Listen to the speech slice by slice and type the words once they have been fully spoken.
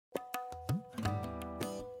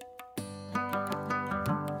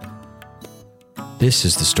This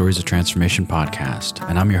is the Stories of Transformation podcast,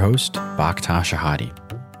 and I'm your host, Bakhtar Shahadi.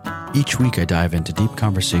 Each week I dive into deep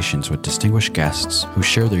conversations with distinguished guests who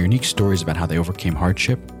share their unique stories about how they overcame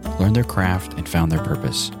hardship, learned their craft, and found their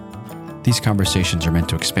purpose. These conversations are meant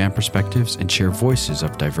to expand perspectives and share voices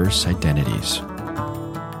of diverse identities.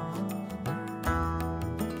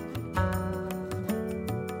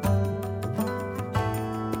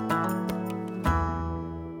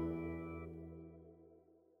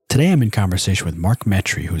 Today I'm in conversation with Mark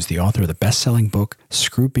Metry, who is the author of the best-selling book,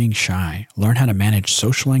 Screw Being Shy, Learn How to Manage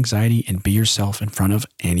Social Anxiety and Be Yourself in Front of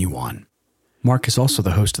Anyone. Mark is also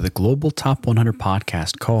the host of the global top 100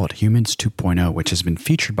 podcast called Humans 2.0, which has been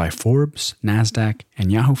featured by Forbes, NASDAQ,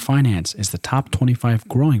 and Yahoo Finance as the top 25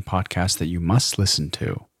 growing podcast that you must listen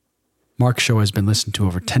to. Mark's show has been listened to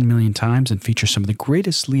over 10 million times and features some of the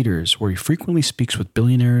greatest leaders, where he frequently speaks with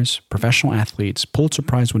billionaires, professional athletes, Pulitzer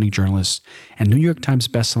Prize-winning journalists, and New York Times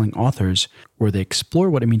bestselling authors, where they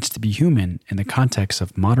explore what it means to be human in the context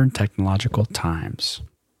of modern technological times.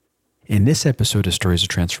 In this episode of Stories of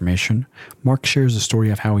Transformation, Mark shares the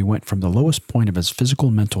story of how he went from the lowest point of his physical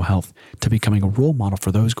and mental health to becoming a role model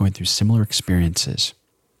for those going through similar experiences.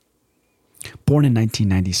 Born in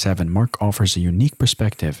 1997, Mark offers a unique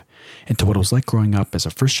perspective into what it was like growing up as a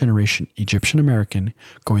first-generation Egyptian-American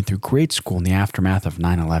going through grade school in the aftermath of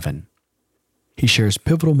 9/11. He shares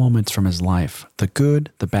pivotal moments from his life, the good,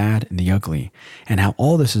 the bad, and the ugly, and how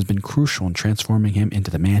all this has been crucial in transforming him into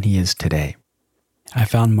the man he is today. I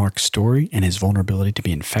found Mark's story and his vulnerability to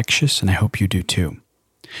be infectious, and I hope you do too.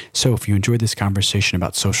 So if you enjoyed this conversation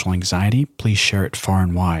about social anxiety, please share it far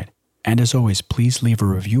and wide. And as always, please leave a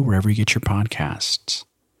review wherever you get your podcasts.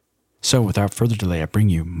 So without further delay, I bring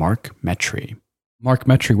you Mark Metry. Mark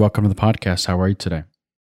Metry, welcome to the podcast. How are you today?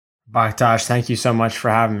 Bakhtar, thank you so much for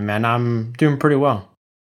having me, man. I'm doing pretty well.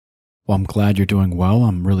 Well, I'm glad you're doing well.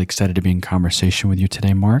 I'm really excited to be in conversation with you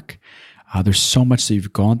today, Mark. There's so much that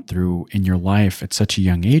you've gone through in your life at such a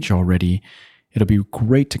young age already. It'll be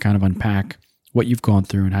great to kind of unpack what you've gone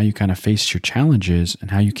through and how you kind of faced your challenges and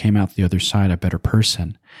how you came out the other side a better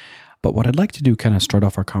person. But what I'd like to do, kind of start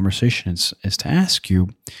off our conversation, is to ask you,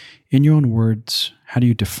 in your own words, how do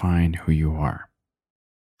you define who you are?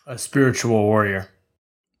 A spiritual warrior.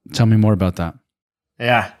 Tell me more about that.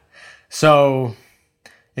 Yeah. So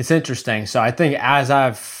it's interesting. So I think as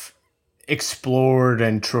I've explored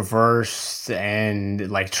and traversed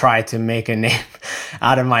and tried to make a name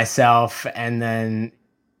out of myself, and then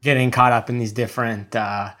getting caught up in these different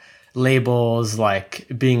labels, like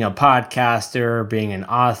being a podcaster, being an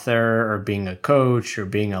author, or being a coach, or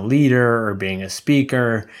being a leader, or being a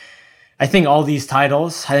speaker. I think all these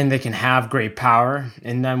titles, I think they can have great power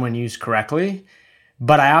in them when used correctly.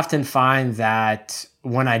 But I often find that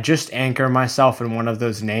when I just anchor myself in one of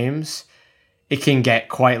those names, it can get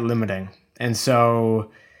quite limiting. And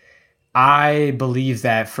so I believe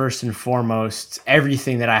that first and foremost,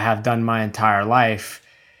 everything that I have done my entire life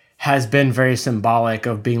has been very symbolic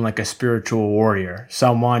of being like a spiritual warrior,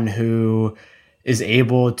 someone who is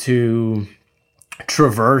able to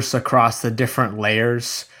traverse across the different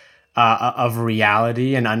layers of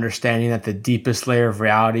reality, and understanding that the deepest layer of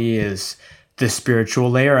reality is the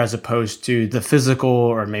spiritual layer as opposed to the physical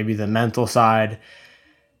or maybe the mental side.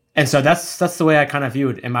 And so that's the way I kind of view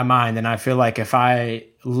it in my mind. And I feel like if I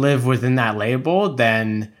live within that label,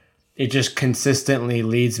 then it just consistently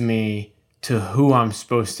leads me to who I'm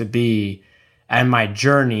supposed to be and my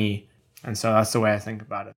journey. And so that's the way I think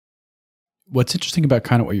about it. What's interesting about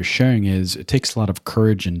kind of what you're sharing is it takes a lot of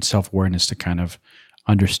courage and self-awareness to kind of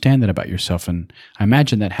understand that about yourself. And I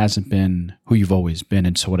imagine that hasn't been who you've always been.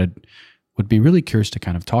 And so what I would be really curious to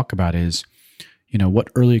kind of talk about is, what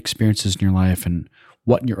early experiences in your life and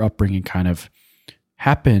what in your upbringing kind of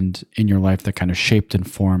happened in your life that kind of shaped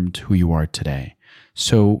and formed who you are today.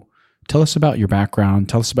 So tell us about your background.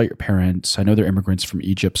 Tell us about your parents. I know they're immigrants from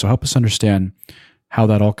Egypt. So help us understand how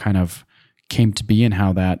that all kind of came to be and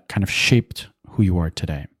how that kind of shaped who you are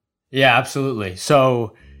today. Yeah, absolutely.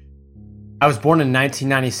 So I was born in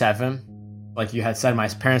 1997. Like you had said, my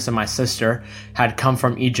parents and my sister had come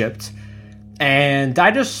from Egypt. And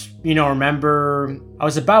I just, remember I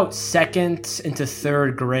was about second into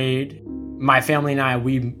third grade. My family and I,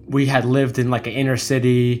 we had lived in like an inner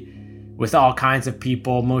city with all kinds of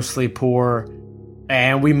people, mostly poor.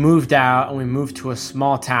 And we moved out and we moved to a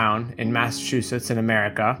small town in Massachusetts in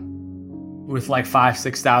America with like 5,000,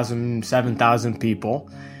 6,000, 7,000 people.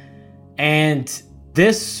 And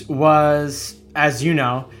this was, as you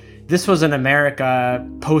know, this was in America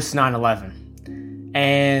post 9/11.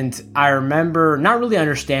 And I remember not really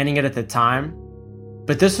understanding it at the time,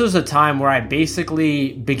 but this was a time where I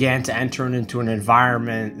basically began to enter into an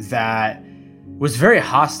environment that was very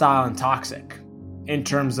hostile and toxic in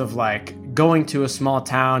terms of like going to a small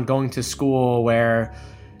town, going to school where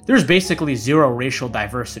there's basically zero racial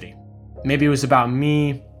diversity. Maybe it was about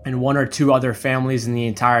me and one or two other families in the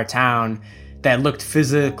entire town that looked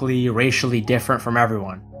physically, racially different from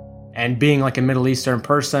everyone. And being like a Middle Eastern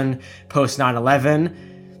person post 9/11,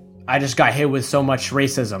 I just got hit with so much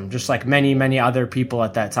racism, just like many, many other people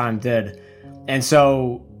at that time did. And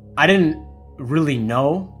so I didn't really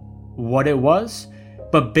know what it was,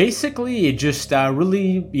 but basically it just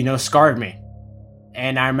really, scarred me.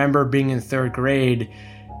 And I remember being in third grade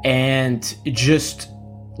and just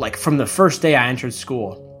like from the first day I entered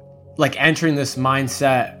school, like entering this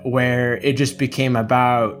mindset where it just became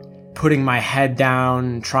about putting my head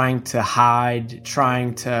down, trying to hide,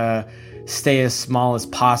 trying to stay as small as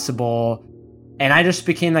possible. And I just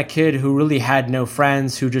became that kid who really had no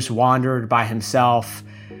friends, who just wandered by himself.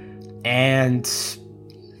 And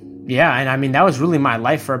that was really my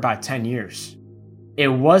life for about 10 years. It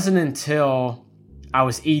wasn't until I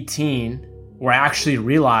was 18 where I actually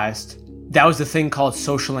realized that was the thing called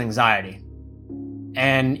social anxiety.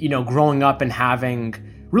 And, growing up and having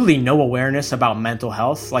really no awareness about mental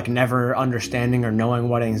health, like never understanding or knowing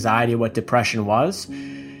what anxiety, what depression was.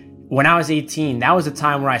 When I was 18, that was a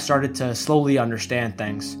time where I started to slowly understand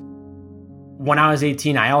things. When I was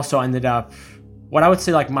 18, I also ended up what I would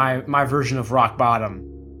say like my version of rock bottom,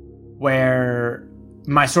 where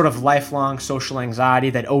my sort of lifelong social anxiety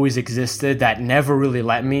that always existed, that never really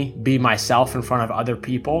let me be myself in front of other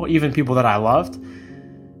people, even people that I loved,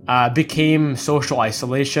 became social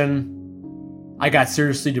isolation. I got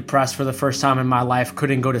seriously depressed for the first time in my life,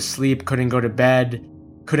 couldn't go to sleep, couldn't go to bed,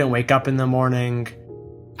 couldn't wake up in the morning.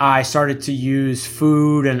 I started to use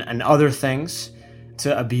food and other things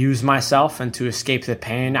to abuse myself and to escape the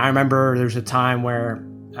pain. I remember there was a time where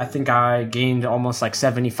I think I gained almost like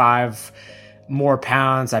 75 more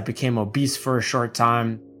pounds. I became obese for a short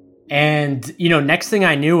time. And, next thing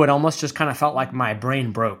I knew, it almost just kind of felt like my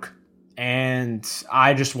brain broke. And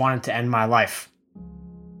I just wanted to end my life.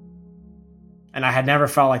 And I had never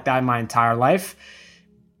felt like that in my entire life.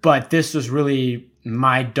 But this was really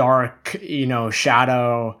my dark,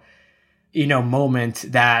 shadow, moment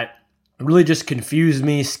that really just confused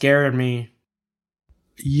me, scared me.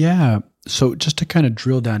 Yeah. So just to kind of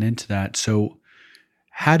drill down into that. So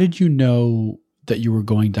how did you know that you were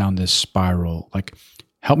going down this spiral? Like,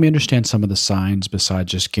 help me understand some of the signs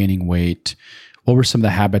besides just gaining weight. What were some of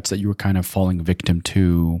the habits that you were kind of falling victim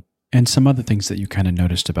to? And some other things that you kind of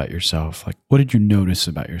noticed about yourself. Like, what did you notice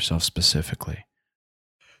about yourself specifically?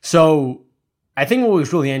 So I think what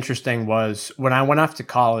was really interesting was when I went off to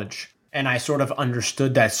college and I sort of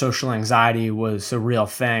understood that social anxiety was a real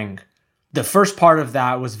thing. The first part of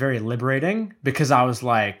that was very liberating because I was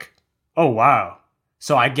like, oh, wow.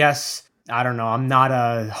 So I guess, I don't know, I'm not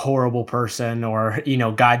a horrible person, or,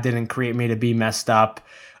 God didn't create me to be messed up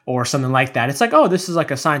or something like that. It's like, oh, this is like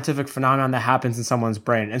a scientific phenomenon that happens in someone's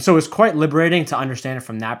brain. And so it was quite liberating to understand it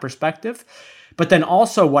from that perspective. But then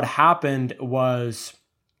also what happened was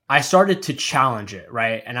I started to challenge it,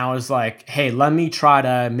 right? And I was like, hey, let me try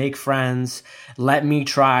to make friends. Let me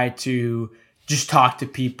try to just talk to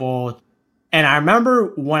people. And I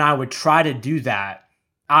remember when I would try to do that,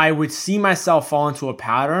 I would see myself fall into a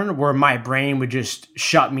pattern where my brain would just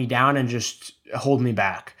shut me down and just hold me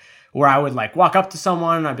back. Where I would like walk up to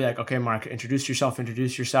someone and I'd be like, okay, Mark, introduce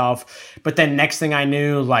yourself. But then next thing I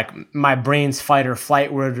knew, like my brain's fight or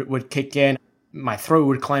flight would kick in. My throat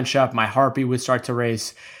would clench up. My heartbeat would start to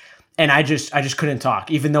race. And I just couldn't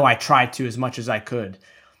talk, even though I tried to as much as I could.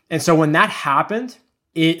 And so when that happened,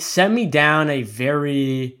 it sent me down a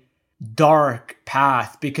very dark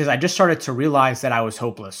path because I just started to realize that I was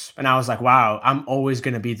hopeless. And I was like, wow, I'm always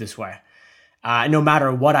going to be this way. No matter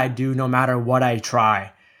what I do, no matter what I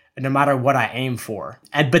try, no matter what I aim for.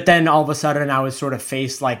 But then all of a sudden I would sort of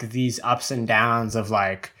face like these ups and downs of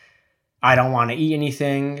like, I don't want to eat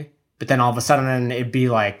anything. But then all of a sudden it'd be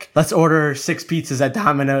like, let's order 6 pizzas at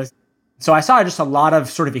Domino's. So I saw just a lot of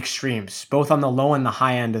sort of extremes, both on the low and the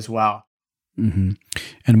high end as well. Mm-hmm.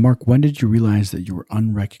 And Mark, when did you realize that you were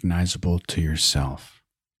unrecognizable to yourself?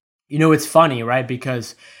 It's funny, right?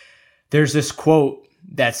 Because there's this quote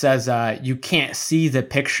that says, you can't see the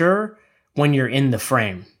picture when you're in the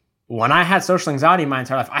frame. When I had social anxiety my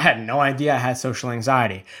entire life, I had no idea I had social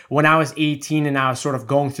anxiety. When I was 18 and I was sort of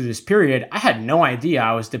going through this period, I had no idea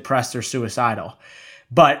I was depressed or suicidal.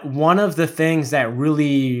 But one of the things that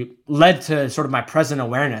really led to sort of my present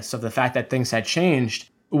awareness of the fact that things had changed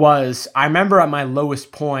was I remember at my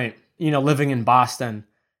lowest point, living in Boston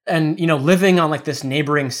and, living on like this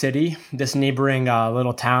neighboring city, this neighboring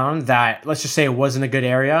little town that, let's just say, it wasn't a good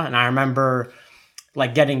area. And I remember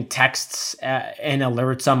like getting texts and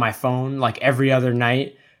alerts on my phone like every other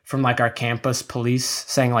night from like our campus police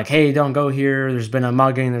saying like, hey, don't go here. There's been a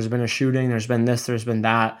mugging, there's been a shooting, there's been this, there's been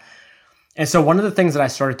that. And so one of the things that I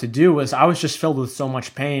started to do was I was just filled with so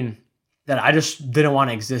much pain that I just didn't want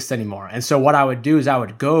to exist anymore. And so what I would do is I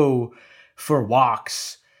would go for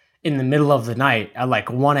walks in the middle of the night at like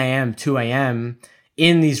 1 a.m., 2 a.m.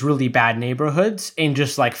 in these really bad neighborhoods and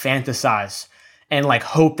just like fantasize and like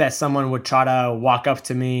hope that someone would try to walk up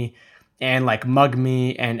to me and like mug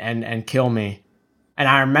me and kill me. And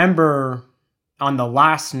I remember on the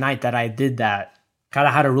last night that I did that, kind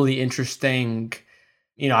of had a really interesting,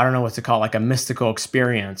 I don't know what to call it, like a mystical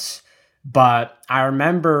experience. But I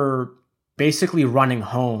remember basically running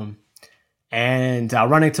home and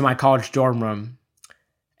running to my college dorm room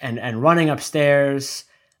and running upstairs.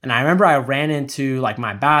 And I remember I ran into like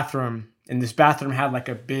my bathroom, and this bathroom had like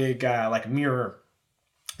a big like mirror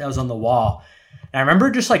that was on the wall. And I remember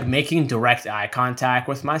just like making direct eye contact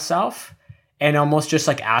with myself and almost just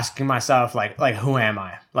like asking myself like who am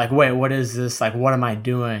I? Like, wait, what is this? Like, what am I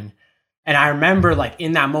doing? And I remember like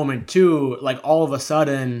in that moment too, like all of a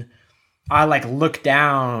sudden I like looked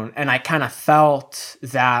down and I kind of felt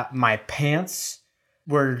that my pants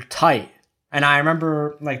were tight. And I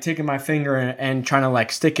remember like taking my finger and trying to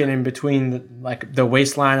like stick it in between the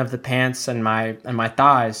waistline of the pants and my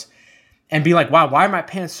thighs and be like, wow, why are my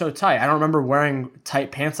pants so tight? I don't remember wearing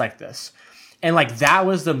tight pants like this. And like that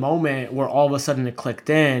was the moment where all of a sudden it clicked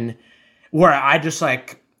in, where I just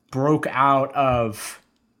like broke out of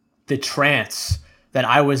the trance that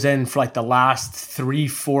I was in for like the last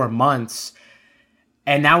 3-4 months.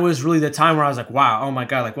 And that was really the time where I was like, wow, oh my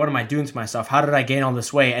God, like what am I doing to myself? How did I gain all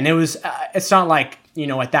this weight? And it was, it's not like,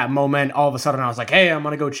 at that moment, all of a sudden I was like, hey, I'm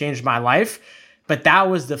going to go change my life. But that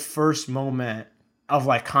was the first moment of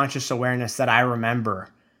like conscious awareness that I remember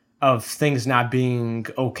of things not being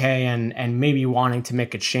okay and maybe wanting to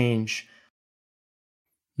make a change.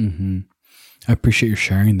 Mm-hmm. I appreciate you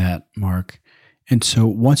sharing that, Mark. And so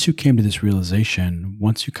once you came to this realization,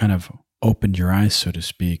 once you kind of opened your eyes, so to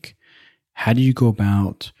speak, how do you go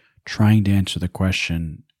about trying to answer the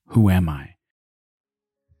question, who am I?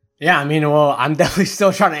 Yeah, I'm definitely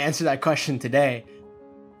still trying to answer that question today.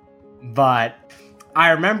 But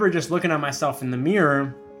I remember just looking at myself in the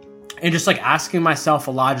mirror and just like asking myself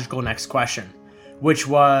a logical next question, which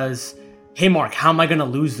was, hey, Mark, how am I going to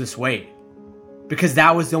lose this weight? Because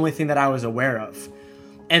that was the only thing that I was aware of.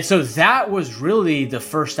 And so that was really the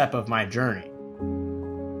first step of my journey.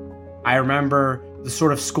 I remember the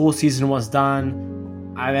sort of school season was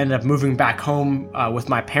done. I ended up moving back home with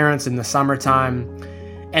my parents in the summertime.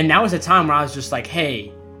 And that was a time where I was just like,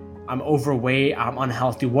 hey, I'm overweight, I'm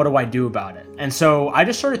unhealthy, what do I do about it? And so I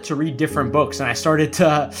just started to read different books and I started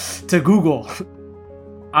to Google.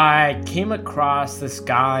 I came across this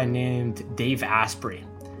guy named Dave Asprey.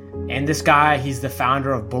 And this guy, he's the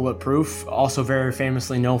founder of Bulletproof, also very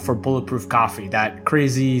famously known for Bulletproof coffee, that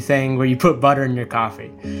crazy thing where you put butter in your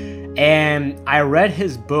coffee. And I read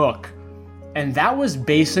his book, and that was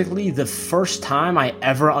basically the first time I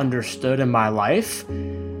ever understood in my life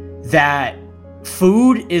that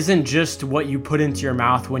food isn't just what you put into your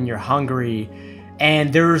mouth when you're hungry,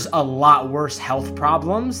 and there's a lot worse health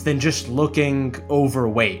problems than just looking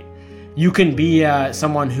overweight. You can be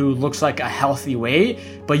someone who looks like a healthy weight,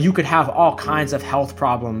 but you could have all kinds of health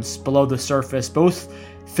problems below the surface, both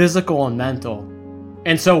physical and mental.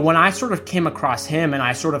 And so when I sort of came across him and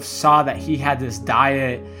I sort of saw that he had this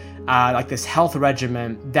diet, like this health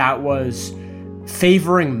regimen that was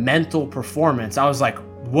favoring mental performance, I was like,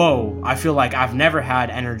 whoa, I feel like I've never had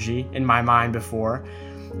energy in my mind before.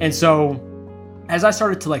 And so as I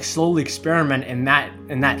started to like slowly experiment in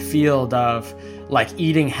that field of like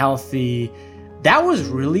eating healthy, that was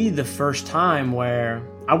really the first time where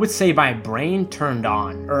I would say my brain turned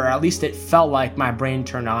on, or at least it felt like my brain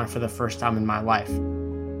turned on for the first time in my life.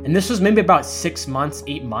 And this was maybe about 6 months,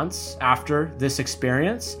 8 months after this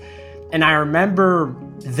experience. And I remember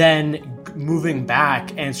then moving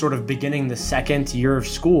back and sort of beginning the second year of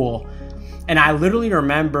school. And I literally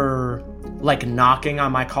remember like knocking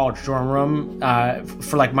on my college dorm room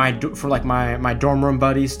for my dorm room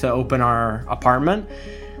buddies to open our apartment.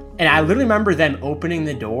 And I literally remember them opening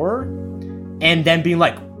the door and then being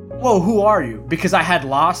like, whoa, who are you? Because I had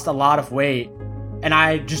lost a lot of weight and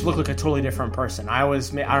I just looked like a totally different person. I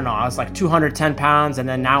was like 210 pounds and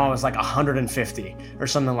then now I was like 150 or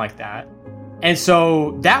something like that. And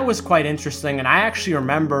so that was quite interesting. And I actually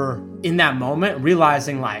remember in that moment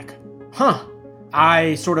realizing like,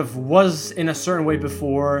 I sort of was in a certain way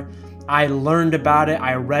before. I learned about it.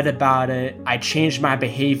 I read about it. I changed my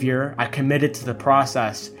behavior. I committed to the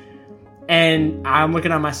process. And I'm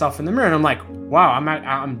looking at myself in the mirror and I'm like, wow,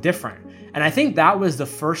 I'm different. And I think that was the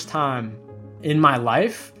first time in my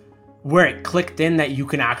life where it clicked in that you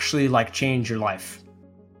can actually like change your life.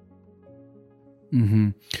 Mm-hmm.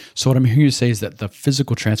 So what I'm hearing you say is that the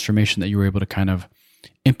physical transformation that you were able to kind of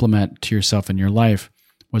implement to yourself in your life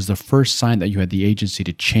was the first sign that you had the agency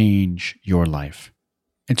to change your life.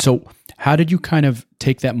 And so how did you kind of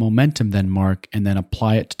take that momentum then, Mark, and then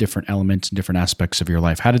apply it to different elements and different aspects of your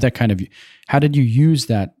life? How did you use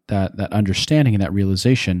that understanding and that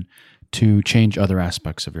realization to change other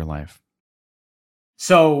aspects of your life?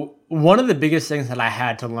 So one of the biggest things that I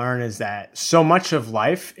had to learn is that so much of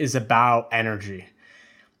life is about energy.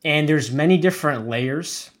 And there's many different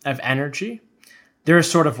layers of energy. There's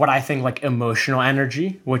sort of what I think like emotional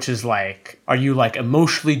energy, which is like, are you like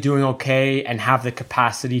emotionally doing okay and have the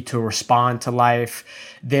capacity to respond to life?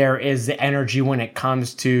 There is the energy when it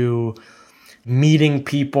comes to meeting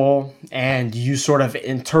people and you sort of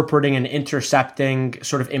interpreting and intercepting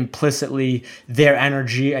sort of implicitly their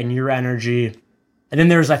energy and your energy. And then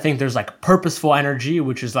there's like purposeful energy,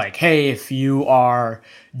 which is like, hey, if you are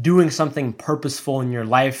doing something purposeful in your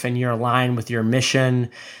life and you're aligned with your mission,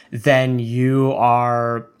 then you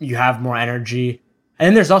have more energy. And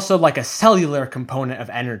then there's also like a cellular component of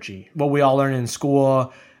energy. What we all learn in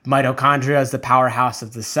school, mitochondria is the powerhouse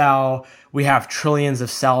of the cell. We have trillions of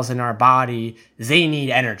cells in our body. They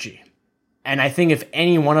need energy. And I think if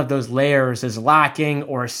any one of those layers is lacking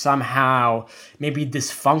or somehow maybe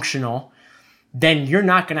dysfunctional, then you're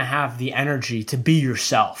not going to have the energy to be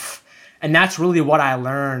yourself. And that's really what I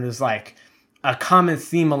learned is like a common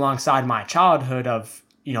theme alongside my childhood of,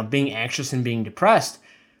 being anxious and being depressed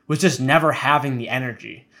was just never having the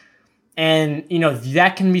energy. And,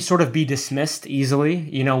 that can be sort of be dismissed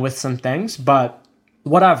easily, with some things. But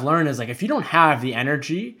what I've learned is like, if you don't have the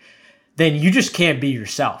energy, then you just can't be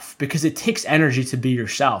yourself because it takes energy to be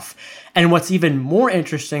yourself. And what's even more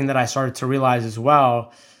interesting that I started to realize as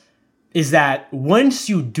well is that once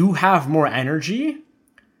you do have more energy,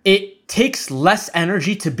 it takes less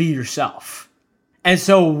energy to be yourself. And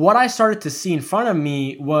so what I started to see in front of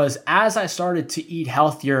me was as I started to eat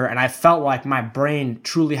healthier and I felt like my brain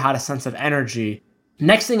truly had a sense of energy,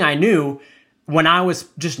 next thing I knew, when I was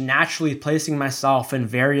just naturally placing myself in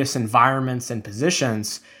various environments and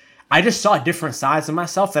positions, I just saw different sides of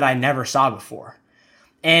myself that I never saw before.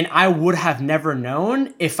 And I would have never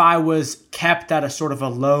known if I was kept at a sort of a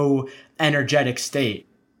low energetic state.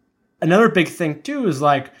 Another big thing too is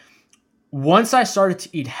like, once I started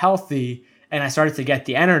to eat healthy and I started to get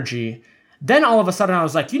the energy, then all of a sudden I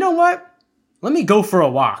was like, you know what? Let me go for a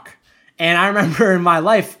walk. And I remember in my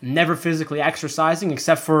life, never physically exercising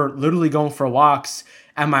except for literally going for walks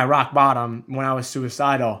at my rock bottom when I was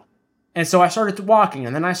suicidal. And so I started to walking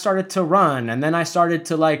and then I started to run and then I started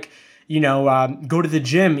to go to the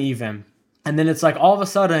gym even. And then it's like all of a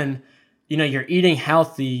sudden, you're eating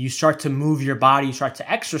healthy, you start to move your body, you start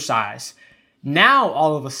to exercise. Now,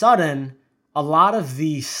 all of a sudden, a lot of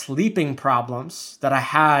the sleeping problems that I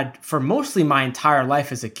had for mostly my entire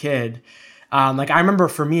life as a kid, I remember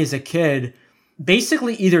for me as a kid,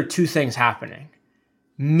 basically either two things happening.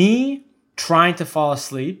 Me trying to fall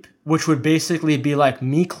asleep, which would basically be like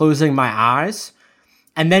me closing my eyes,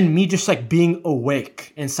 and then me just like being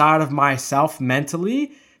awake inside of myself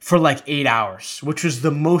mentally for like 8 hours, which was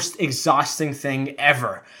the most exhausting thing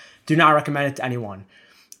ever. Do not recommend it to anyone.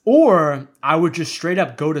 Or I would just straight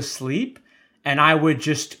up go to sleep and I would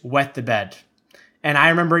just wet the bed. And I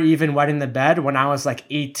remember even wetting the bed when I was like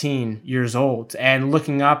 18 years old and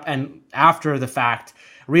looking up and after the fact,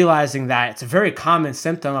 realizing that it's a very common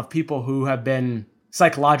symptom of people who have been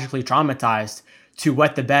psychologically traumatized to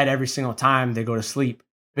wet the bed every single time they go to sleep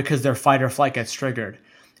because their fight or flight gets triggered.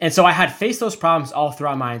 And so I had faced those problems all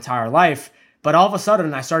throughout my entire life, but all of a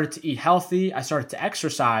sudden I started to eat healthy, I started to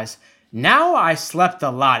exercise. Now I slept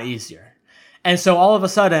a lot easier. And so all of a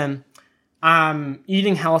sudden I'm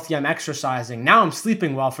eating healthy, I'm exercising. Now I'm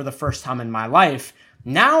sleeping well for the first time in my life.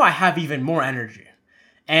 Now I have even more energy.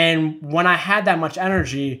 And when I had that much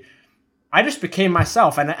energy, I just became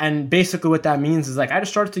myself. And basically what that means is like I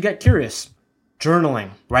just started to get curious. Journaling,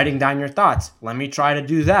 writing down your thoughts. Let me try to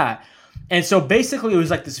do that. And so basically it was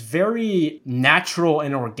like this very natural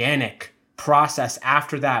and organic process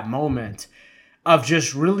after that moment of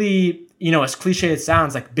just really, as cliche as it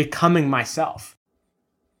sounds, like becoming myself.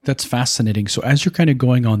 That's fascinating. So as you're kind of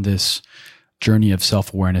going on this journey of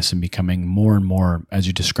self-awareness and becoming more and more, as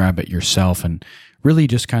you describe it, yourself and really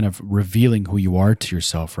just kind of revealing who you are to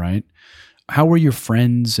yourself, right? How were your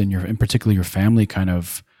friends and in particular your family kind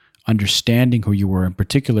of understanding who you were, in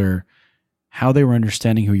particular, how they were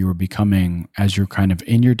understanding who you were becoming as you're kind of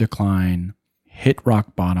in your decline, hit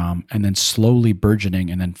rock bottom, and then slowly burgeoning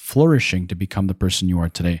and then flourishing to become the person you are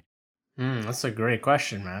today? That's a great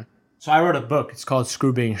question, man. So I wrote a book. It's called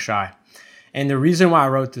Screw Being Shy. And the reason why I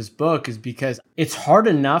wrote this book is because it's hard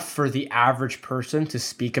enough for the average person to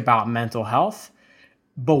speak about mental health.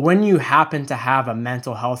 But when you happen to have a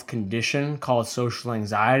mental health condition called social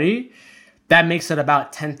anxiety, that makes it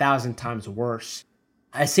about 10,000 times worse.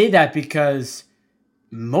 I say that because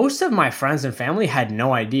most of my friends and family had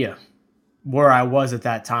no idea where I was at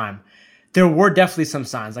that time. There were definitely some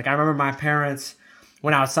signs. Like I remember my parents,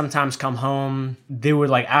 when I would sometimes come home, they would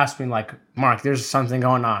like ask me like, Mark, there's something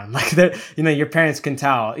going on. Like that, your parents can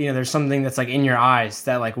tell, there's something that's like in your eyes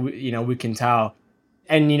that like, we can tell.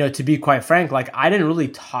 And, to be quite frank, like I didn't really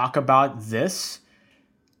talk about this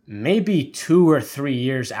maybe 2 or 3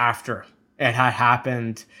 years after it had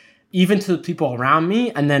happened, even to the people around me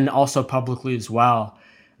and then also publicly as well,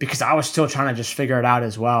 because I was still trying to just figure it out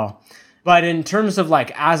as well. But in terms of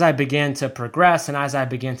like, as I began to progress and as I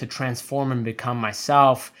began to transform and become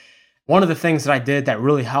myself, one of the things that I did that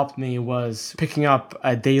really helped me was picking up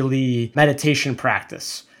a daily meditation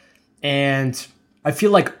practice. And I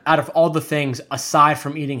feel like out of all the things, aside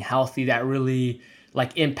from eating healthy, that really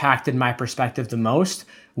like impacted my perspective the most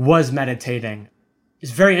was meditating.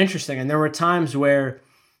 It's very interesting. And there were times where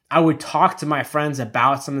I would talk to my friends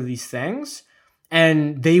about some of these things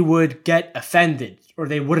and they would get offended or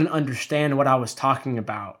they wouldn't understand what I was talking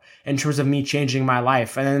about in terms of me changing my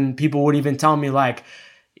life. And then people would even tell me like,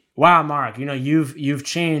 wow, Mark, you've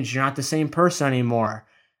changed. You're not the same person anymore.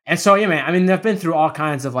 And so, yeah, man, I mean, I've been through all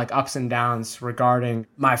kinds of like ups and downs regarding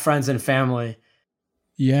my friends and family.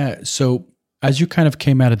 Yeah. So as you kind of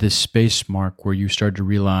came out of this space, Mark, where you started to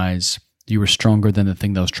realize you were stronger than the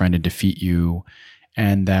thing that was trying to defeat you,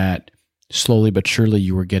 and that slowly but surely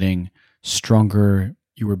you were getting stronger,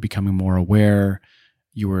 you were becoming more aware,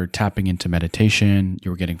 you were tapping into meditation,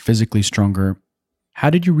 you were getting physically stronger. How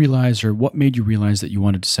did you realize, or what made you realize that you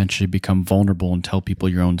wanted to essentially become vulnerable and tell people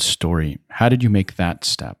your own story? How did you make that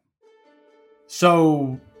step?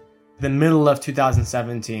 So the middle of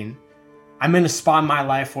 2017, I'm in a spot in my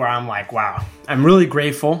life where I'm like, wow, I'm really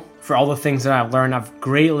grateful for all the things that I've learned. I've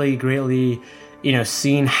greatly,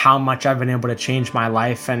 seen how much I've been able to change my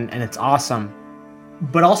life, and it's awesome.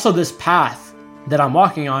 But also this path that I'm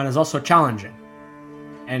walking on is also challenging.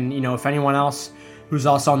 And, if anyone else who's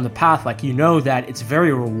also on the path, like, that it's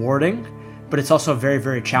very rewarding, but it's also very,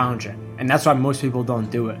 very challenging. And that's why most people don't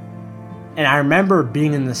do it. And I remember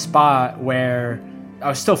being in the spot where I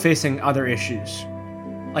was still facing other issues.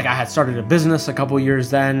 Like I had started a business a couple years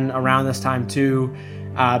then around this time too.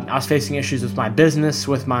 I was facing issues with my business,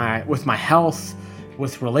 with my health,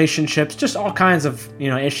 with relationships, just all kinds of,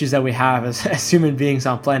 issues that we have as human beings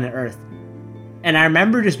on planet Earth. And I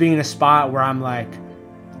remember just being in a spot where I'm like,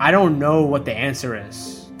 I don't know what the answer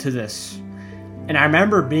is to this. And I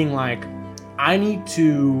remember being like, I need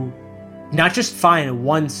to not just find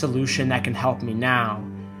one solution that can help me now.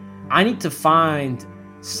 I need to find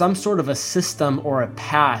some sort of a system or a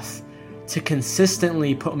path to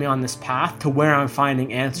consistently put me on this path to where I'm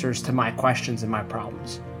finding answers to my questions and my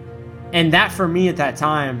problems. And that for me at that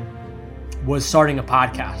time was starting a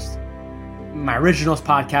podcast. My original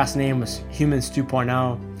podcast name was Humans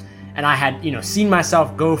 2.0. And I had, seen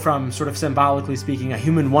myself go from, sort of symbolically speaking, a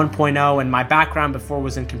human 1.0, and my background before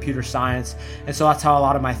was in computer science. And so that's how a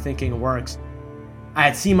lot of my thinking works. I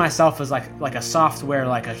had seen myself as like a software,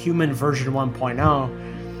 like a human version 1.0.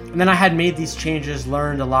 And then I had made these changes,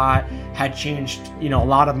 learned a lot, had changed, a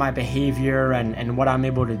lot of my behavior and what I'm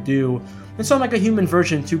able to do. And so I'm like a human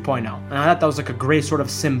version 2.0. And I thought that was like a great sort of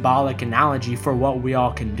symbolic analogy for what we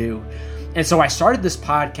all can do. And so I started this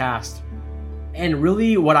podcast. And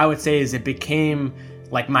really what I would say is it became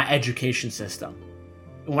like my education system.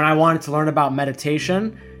 When I wanted to learn about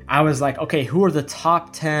meditation, I was like, okay, who are the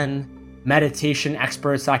top 10 meditation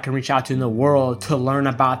experts I can reach out to in the world to learn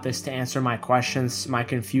about this, to answer my questions, my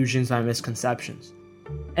confusions, my misconceptions.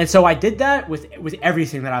 And so I did that with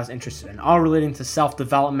everything that I was interested in, all relating to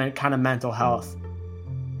self-development, kind of mental health.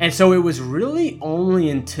 And so it was really only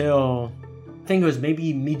until, I think it was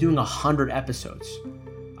maybe me doing 100 episodes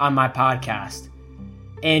on my podcast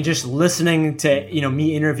and just listening to,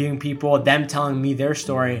 me interviewing people, them telling me their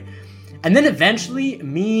story. And then eventually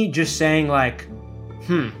me just saying like,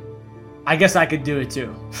 I guess I could do it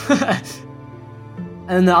too.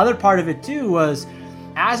 And the other part of it too was,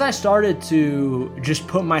 as I started to just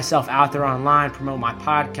put myself out there online, promote my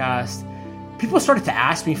podcast, people started to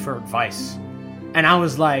ask me for advice. And I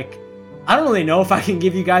was like, I don't really know if I can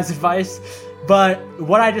give you guys advice. But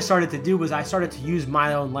what I just started to do was I started to use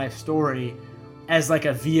my own life story as like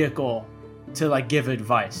a vehicle to like give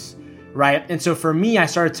advice, right? And so for me, I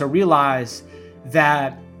started to realize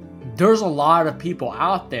that there's a lot of people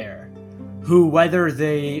out there who, whether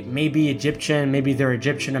they may be Egyptian, maybe they're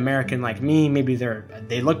Egyptian American like me, maybe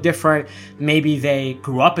they look different, maybe they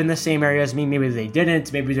grew up in the same area as me, maybe they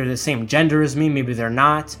didn't, maybe they're the same gender as me, maybe they're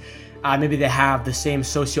not, maybe they have the same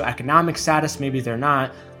socioeconomic status, maybe they're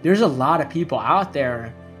not. There's a lot of people out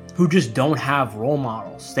there who just don't have role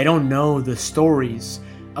models. They don't know the stories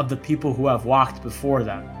of the people who have walked before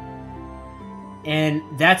them. And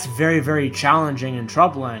that's very, very challenging and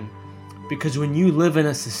troubling, because when you live in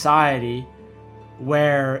a society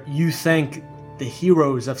where you think the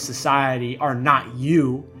heroes of society are not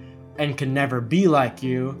you and can never be like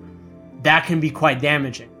you, that can be quite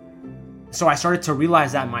damaging. So I started to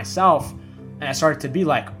realize that myself, and I started to be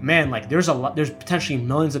like, man, like there's potentially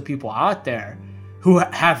millions of people out there who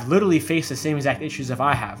have literally faced the same exact issues as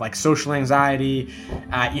I have, like social anxiety,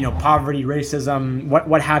 poverty, racism,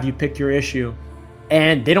 what have you, pick your issue.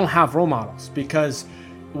 And they don't have role models, because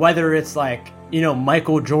whether it's like,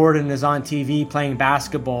 Michael Jordan is on TV playing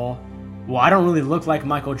basketball, well, I don't really look like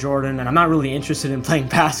Michael Jordan, and I'm not really interested in playing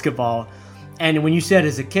basketball. And when you said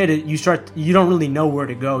as a kid, you don't really know where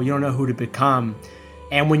to go. You don't know who to become.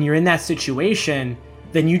 And when you're in that situation,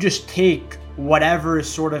 then you just take whatever is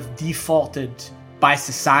sort of defaulted by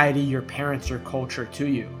society, your parents, your culture to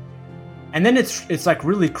you. And then it's like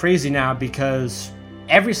really crazy now, because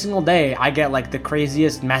every single day I get like the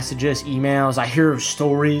craziest messages, emails. I hear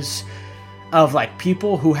stories of like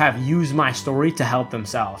people who have used my story to help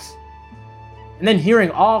themselves. And then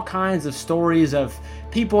hearing all kinds of stories of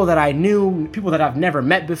people that I knew, people that I've never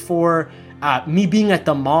met before, me being at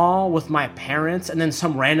the mall with my parents, and then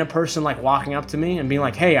some random person like walking up to me and being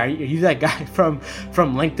like, hey, are you that guy from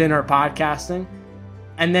LinkedIn or podcasting?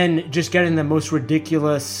 And then just getting the most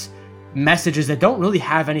ridiculous messages that don't really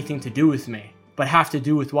have anything to do with me, but have to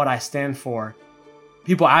do with what I stand for.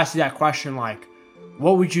 People ask you that question like,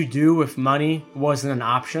 what would you do if money wasn't an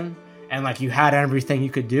option and like you had everything you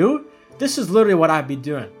could do? This is literally what I'd be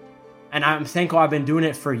doing. And I'm thankful I've been doing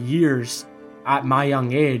it for years at my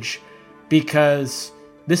young age, because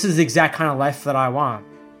this is the exact kind of life that I want.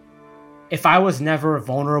 If I was never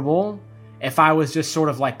vulnerable, if I was just sort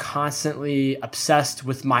of like constantly obsessed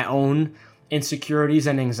with my own insecurities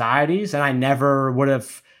and anxieties, and I never would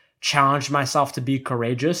have challenged myself to be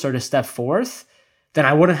courageous or to step forth, then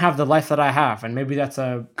I wouldn't have the life that I have. And maybe that's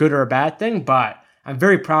a good or a bad thing, but I'm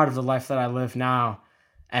very proud of the life that I live now.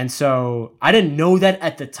 And so I didn't know that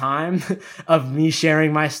at the time of me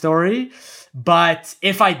sharing my story, but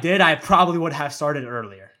if I did, I probably would have started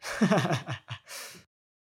earlier.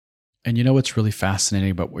 And what's really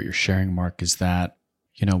fascinating about what you're sharing, Mark, is that,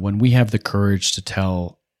 when we have the courage to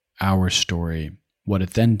tell our story, what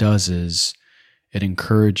it then does is it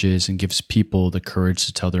encourages and gives people the courage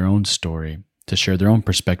to tell their own story, to share their own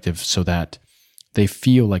perspective, so that they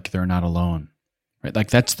feel like they're not alone. Right?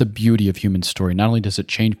 Like that's the beauty of human story. Not only does it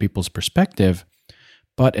change people's perspective,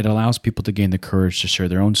 but it allows people to gain the courage to share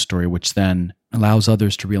their own story, which then allows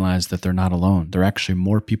others to realize that they're not alone. There are actually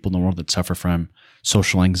more people in the world that suffer from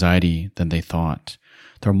social anxiety than they thought.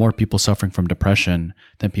 There are more people suffering from depression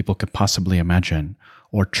than people could possibly imagine,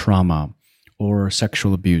 or trauma, or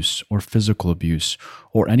sexual abuse, or physical abuse,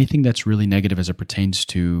 or anything that's really negative as it pertains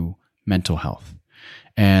to mental health.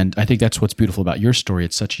 And I think that's what's beautiful about your story.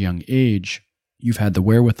 At such a young age, you've had the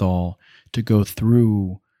wherewithal to go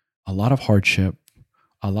through a lot of hardship,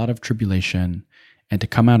 a lot of tribulation, and to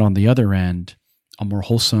come out on the other end a more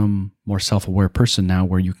wholesome, more self-aware person now,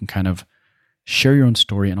 where you can kind of share your own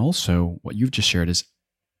story. And also what you've just shared is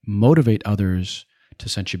motivate others to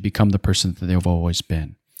essentially become the person that they've always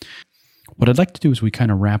been. What I'd like to do as we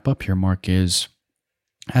kind of wrap up here, Mark, is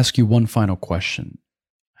ask you one final question.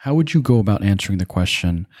 How would you go about answering the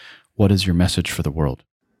question, what is your message for the world?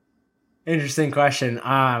 Interesting question.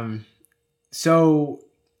 So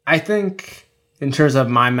I think in terms of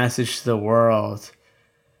my message to the world,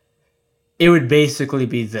 it would basically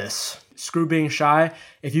be this. Screw being shy.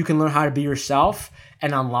 If you can learn how to be yourself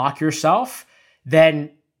and unlock yourself,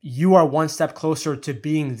 then you are one step closer to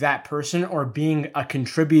being that person, or being a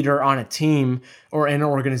contributor on a team or in an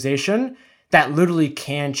organization that literally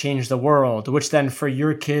can change the world, which then for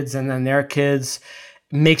your kids and then their kids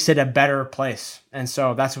makes it a better place. And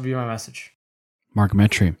so that's would be my message. Mark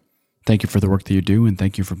Metry, thank you for the work that you do, and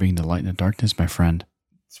thank you for being the light in the darkness, my friend.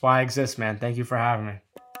 That's why I exist, man. Thank you for having me.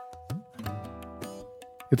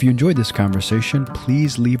 If you enjoyed this conversation,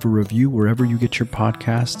 please leave a review wherever you get your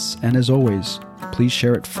podcasts. And as always, please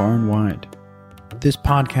share it far and wide. This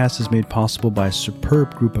podcast is made possible by a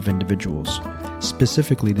superb group of individuals.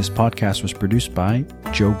 Specifically, this podcast was produced by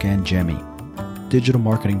Joe Gangemi, digital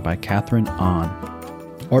marketing by Catherine Ahn,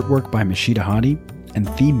 artwork by Mashida Hadi, and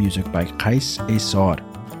theme music by Kais Esor.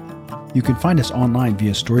 You can find us online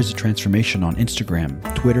via Stories of Transformation on Instagram,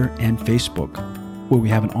 Twitter, and Facebook, where we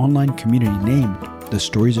have an online community named the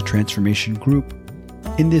Stories of Transformation Group.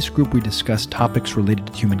 In this group, we discuss topics related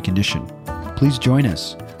to human condition. Please join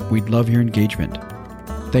us. We'd love your engagement.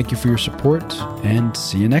 Thank you for your support, and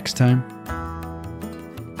see you next time.